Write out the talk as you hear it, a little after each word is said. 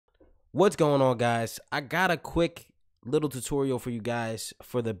What's going on, guys? I got a quick little tutorial for you guys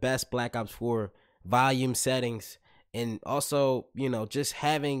for the best Black Ops 4 volume settings, and also, just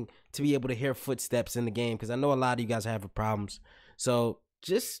having to be able to hear footsteps in the game, because I know a lot of you guys are having problems. So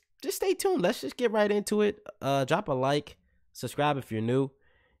just stay tuned. Let's just get right into it. Drop a like, subscribe if you're new,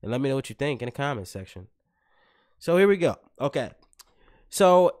 and let me know what you think in the comment section. So here we go. Okay.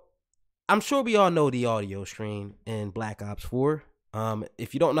 So I'm sure we all know the audio screen in Black Ops 4.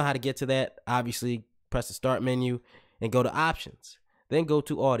 If you don't know how to get to that, obviously press the start menu and go to options. Then go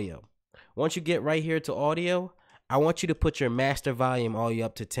to audio. Once you get right here to audio, I want you to put your master volume all the way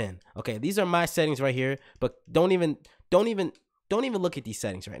up to 10. Okay, these are my settings right here, but don't even look at these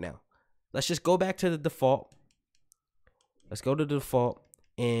settings right now. Let's just go back to the default. Let's go to the default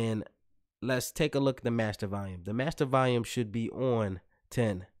and let's take a look at the master volume. The master volume should be on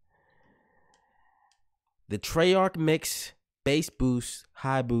 10. The Treyarch mix, bass boost,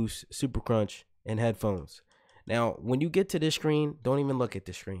 high boost, super crunch, and headphones. Now, when you get to this screen, don't even look at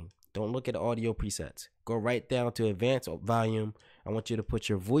the screen. Don't look at audio presets. Go right down to advanced volume. I want you to put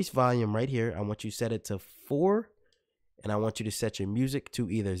your voice volume right here. I want you to set it to 4, and I want you to set your music to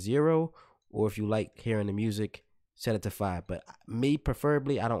either 0, or if you like hearing the music, set it to 5. But me,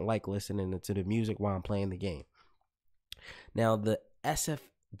 preferably, I don't like listening to the music while I'm playing the game. Now, the SFX,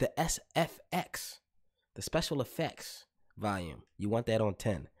 the special effects volume, you want that on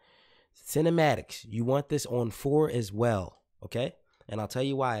 10. Cinematics, you want this on 4 as well, okay? And I'll tell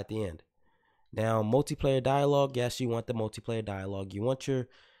you why at the end. Now, multiplayer dialogue, yes, you want the multiplayer dialogue. You want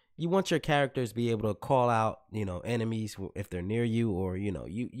your characters to be able to call out, enemies if they're near you, or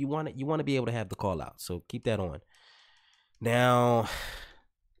you want to be able to have the call out. So keep that on. Now,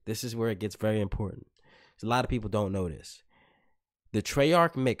 this is where it gets very important. A lot of people don't know this. The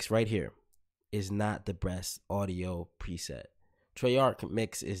Treyarch mix right here is not the best audio preset. Treyarch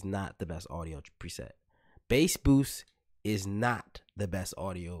mix is not the best audio preset. Bass boost is not the best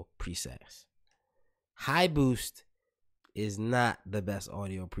audio preset. High boost is not the best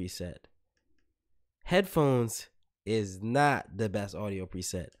audio preset. Headphones is not the best audio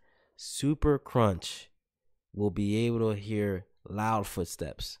preset. Super crunch will be able to hear loud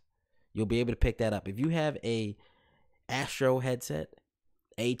footsteps. You'll be able to pick that up. If you have a Astro headset,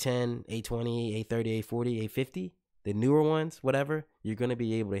 A10, A20, A30, A40, A50, the newer ones, whatever, you're going to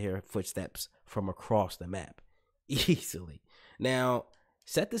be able to hear footsteps from across the map easily. Now,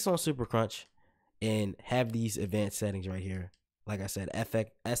 set this on Super Crunch and have these advanced settings right here. Like I said,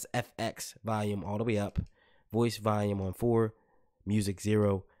 SFX volume all the way up, voice volume on 4, music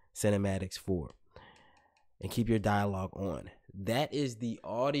 0, cinematics 4. And keep your dialogue on. That is the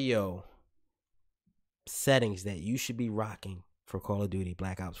audio settings that you should be rocking for Call of Duty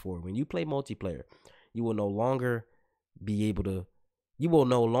Black Ops 4. When you play multiplayer, you will no longer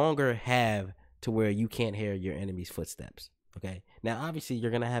have to where you can't hear your enemy's footsteps. Okay. Now, obviously,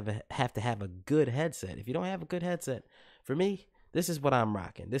 you're gonna have to have a good headset. If you don't have a good headset, for me, this is what I'm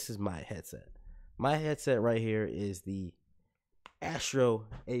rocking. This is my headset. My headset right here is the Astro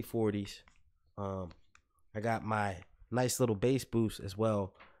A40s. I got my nice little bass boost as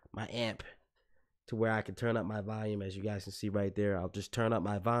well, my amp, to where I can turn up my volume. As you guys can see right there, I'll just turn up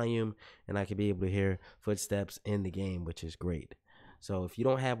my volume and I can be able to hear footsteps in the game, which is great. So if you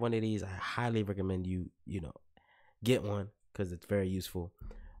don't have one of these, I highly recommend you get one, because it's very useful.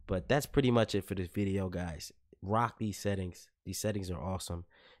 But that's pretty much it for this video, guys. Rock these settings. These settings are awesome.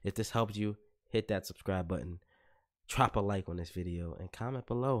 If this helps you, hit that subscribe button, drop a like on this video, and comment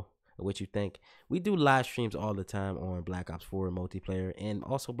below what you think. We do live streams all the time on Black Ops 4 multiplayer, and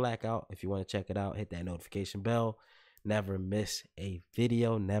also Blackout. If you want to check it out, hit that notification bell. Never miss a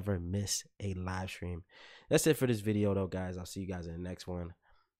video, never miss a live stream. That's it for this video though, guys. I'll see you guys in the next one.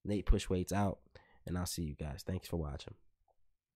 Natepushweights out, and I'll see you guys. Thanks for watching.